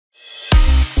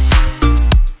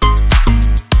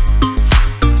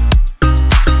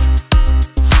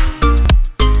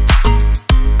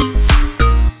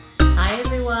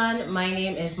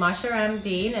Marsha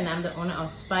Ramdeen, and I'm the owner of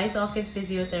Spice Orchid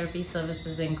Physiotherapy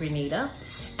Services in Grenada,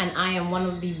 and I am one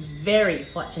of the very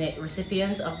fortunate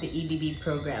recipients of the EBB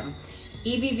program.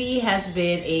 EBB has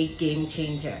been a game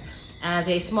changer. As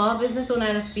a small business owner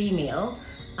and a female,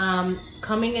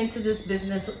 coming into this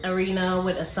business arena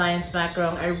with a science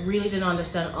background, I really didn't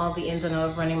understand all the ins and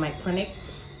outs of running my clinic.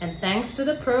 And thanks to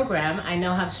the program, I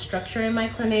now have structure in my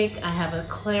clinic. I have a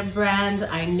clear brand.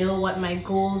 I know what my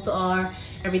goals are.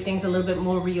 Everything's a little bit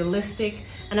more realistic.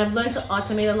 And I've learned to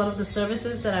automate a lot of the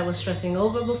services that I was stressing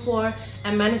over before,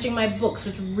 and managing my books,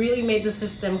 which really made the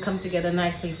system come together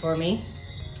nicely for me.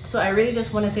 So I really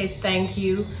just want to say thank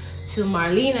you to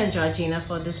Marlene and Georgina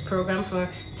for this program, for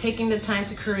taking the time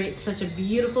to create such a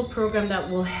beautiful program that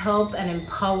will help and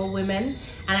empower women.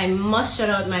 And I must shout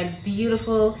out my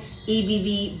beautiful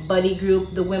EBB buddy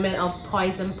group, the Women of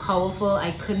Poised and Powerful.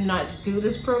 I could not do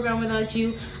this program without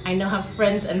you. I now have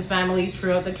friends and family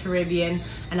throughout the Caribbean,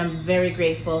 and I'm very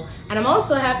grateful. And I'm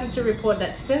also happy to report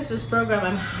that since this program,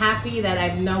 I'm happy that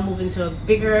I've now moved into a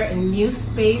bigger and new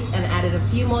space and added a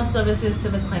few more services to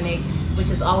the clinic, which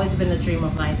has always been a dream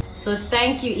of mine. So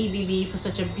thank you, EBB, for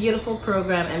such a beautiful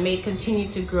program, and may it continue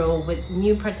to grow with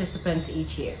new participants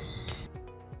each year.